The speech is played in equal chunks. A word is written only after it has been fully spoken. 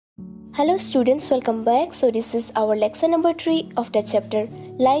Hello students, welcome back. So this is our lecture number 3 of the chapter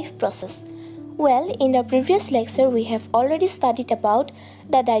Life Process. Well, in the previous lecture we have already studied about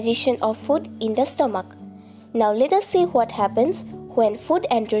the digestion of food in the stomach. Now let us see what happens when food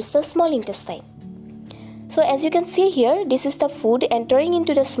enters the small intestine. So as you can see here, this is the food entering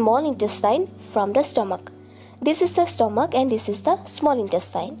into the small intestine from the stomach. This is the stomach and this is the small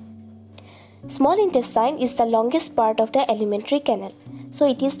intestine. Small intestine is the longest part of the alimentary canal. So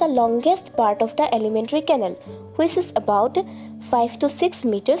it is the longest part of the alimentary canal, which is about 5 to 6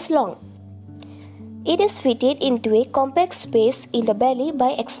 meters long. It is fitted into a compact space in the belly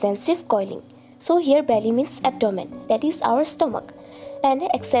by extensive coiling. So here belly means abdomen, that is our stomach, and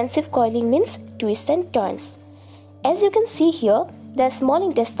extensive coiling means twists and turns. As you can see here, the small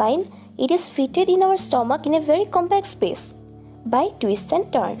intestine, it is fitted in our stomach in a very compact space by twists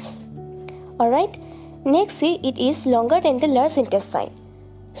and turns. Alright, next see, it is longer than the large intestine.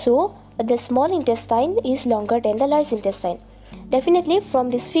 So the small intestine is longer than the large intestine. Definitely from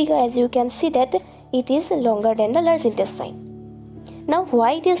this figure, as you can see that it is longer than the large intestine. Now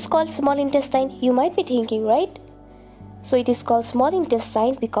why it is called small intestine? You might be thinking, right? So it is called small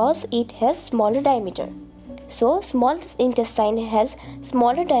intestine because it has smaller diameter. So small intestine has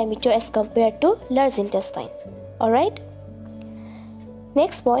smaller diameter as compared to large intestine. Alright?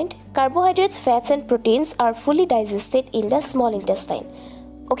 Next point, carbohydrates, fats and proteins are fully digested in the small intestine.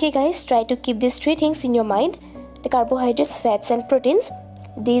 Okay guys, try to keep these three things in your mind. The carbohydrates, fats and proteins,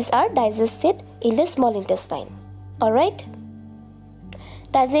 these are digested in the small intestine. Alright?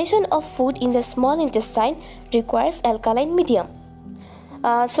 Digestion of food in the small intestine requires alkaline medium.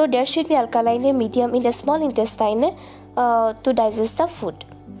 So there should be alkaline medium in the small intestine to digest the food.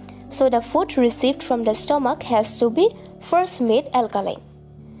 So the food received from the stomach has to be first made alkaline.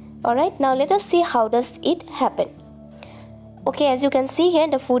 Alright, now let us see how does it happen. Okay, as you can see here,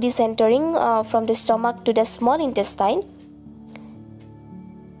 the food is entering from the stomach to the small intestine.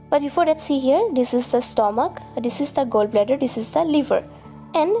 But before that, see here, this is the stomach, this is the gallbladder, this is the liver.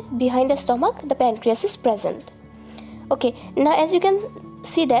 And behind the stomach, the pancreas is present. Okay, now as you can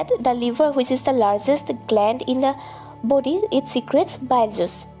see that the liver, which is the largest gland in the body, it secretes bile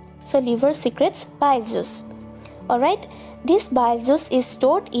juice. So liver secretes bile juice. Alright, this bile juice is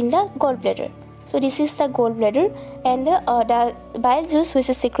stored in the gallbladder. So this is the gallbladder and the bile juice which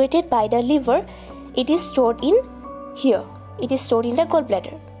is secreted by the liver, it is stored in here. It is stored in the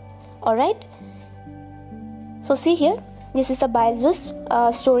gallbladder. Alright. So see here, this is the bile juice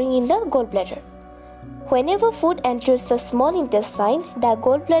storing in the gallbladder. Whenever food enters the small intestine, the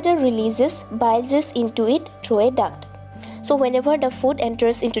gallbladder releases bile juice into it through a duct. So whenever the food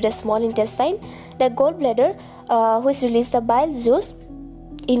enters into the small intestine, the gallbladder which releases the bile juice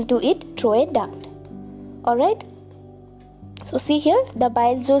into it through a duct. Alright. So see here, the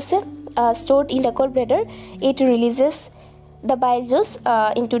bile juice stored in the gallbladder, it releases the bile juice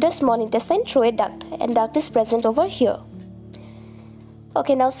into the small intestine through a duct, and duct is present over here.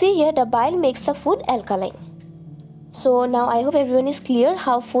 Okay, now see here, the bile makes the food alkaline. So now I hope everyone is clear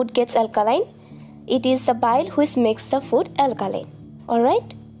how food gets alkaline. It is the bile which makes the food alkaline.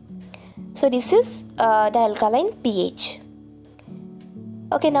 Alright. So this is the alkaline pH.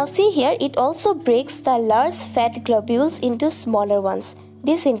 Okay, now see here, it also breaks the large fat globules into smaller ones.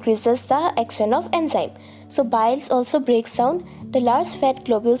 This increases the action of enzyme. So bile also breaks down the large fat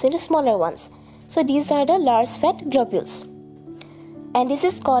globules into smaller ones. So these are the large fat globules. And this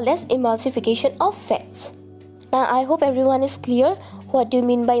is called as emulsification of fats. Now I hope everyone is clear what do you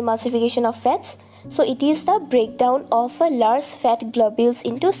mean by emulsification of fats. So it is the breakdown of a large fat globules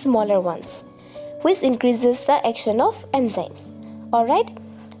into smaller ones, which increases the action of enzymes. Alright,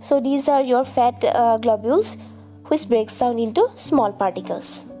 so these are your fat globules which breaks down into small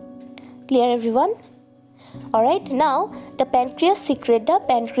particles. Clear everyone? Alright, now the pancreas secretes the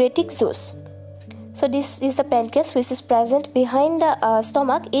pancreatic juice. So this is the pancreas which is present behind the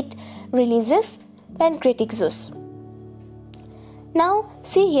stomach. It releases pancreatic juice. Now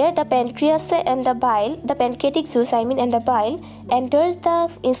see here, the pancreas and the bile, the pancreatic juice and the bile enters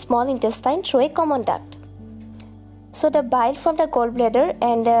the small intestine through a common duct. So the bile from the gallbladder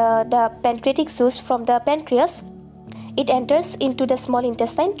and the pancreatic juice from the pancreas, it enters into the small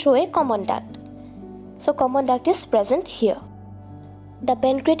intestine through a common duct. So common duct is present here. The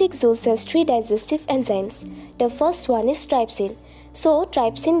pancreatic juice has 3 digestive enzymes. The first one is trypsin. So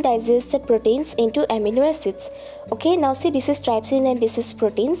trypsin digests the proteins into amino acids. Okay, now see, this is trypsin and this is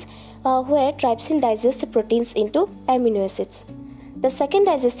proteins, where trypsin digests the proteins into amino acids. The second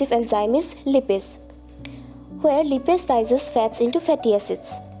digestive enzyme is lipase, where lipase digests fats into fatty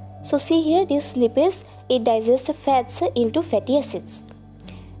acids. So see here, this lipase, it digests the fats into fatty acids.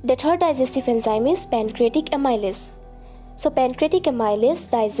 The third digestive enzyme is pancreatic amylase. So pancreatic amylase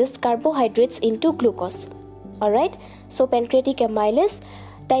digests carbohydrates into glucose. Alright, so pancreatic amylase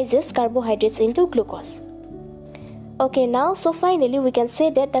digests carbohydrates into glucose. Okay, now so finally we can say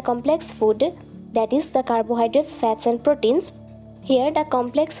that the complex food, that is the carbohydrates, fats and proteins, here the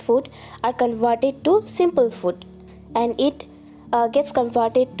complex food are converted to simple food, and it gets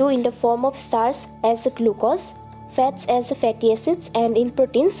converted to in the form of starch as glucose, fats as fatty acids, and in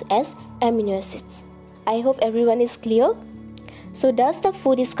proteins as amino acids. I hope everyone is clear. So thus the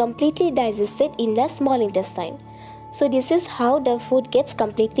food is completely digested in the small intestine. So this is how the food gets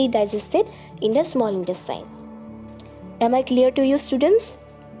completely digested in the small intestine. Am I clear to you, students?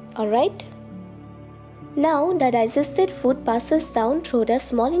 Alright. Now the digested food passes down through the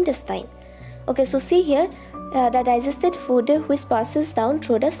small intestine. Okay, so see here the digested food which passes down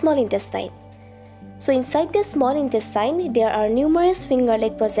through the small intestine. So inside the small intestine there are numerous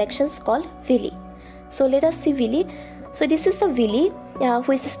finger-like projections called villi. So let us see villi. So this is the villi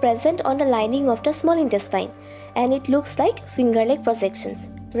which is present on the lining of the small intestine, and it looks like finger-like projections,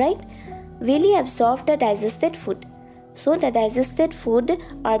 right? Villi absorb the digested food. So the digested food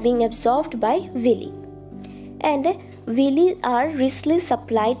are being absorbed by villi, and villi are richly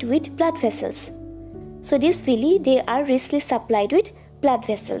supplied with blood vessels. So these villi, they are richly supplied with blood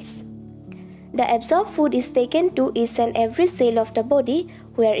vessels. The absorbed food is taken to each and every cell of the body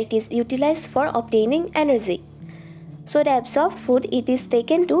where it is utilized for obtaining energy. So the absorbed food, it is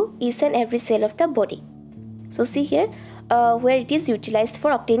taken to each and every cell of the body. So see here where it is utilized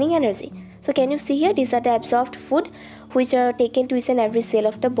for obtaining energy. So can you see here, these are the absorbed food which are taken to each and every cell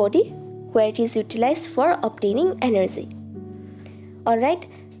of the body where it is utilized for obtaining energy. Alright,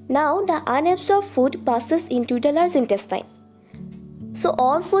 now the unabsorbed food passes into the large intestine. So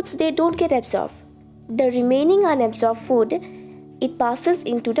all foods, they don't get absorbed. The remaining unabsorbed food, it passes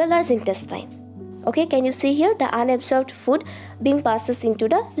into the large intestine. Okay, can you see here the unabsorbed food being passes into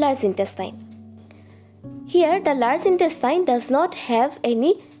the large intestine. Here the large intestine does not have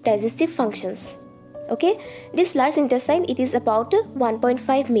any digestive functions. Okay, this large intestine, it is about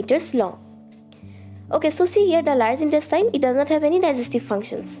 1.5 meters long. Okay, so see here the large intestine, it does not have any digestive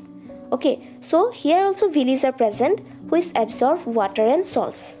functions. Okay, so here also villi are present which absorb water and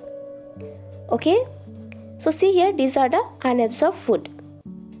salts. Okay, so see here these are the unabsorbed food.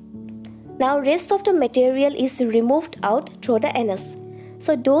 Now rest of the material is removed out through the anus.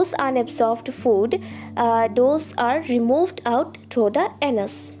 So those unabsorbed food, those are removed out through the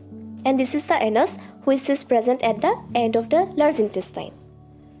anus. And this is the anus which is present at the end of the large intestine.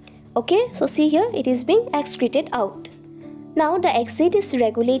 Okay, so see here it is being excreted out. Now the exit is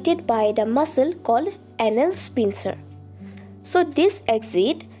regulated by the muscle called anal sphincter. So this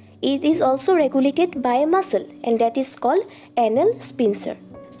exit, it is also regulated by a muscle, and that is called anal sphincter.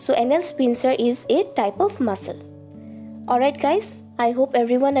 So anal sphincter is a type of muscle. Alright guys, I hope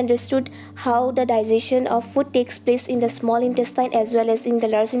everyone understood how the digestion of food takes place in the small intestine as well as in the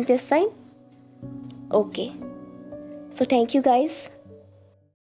large intestine. Okay, so thank you guys.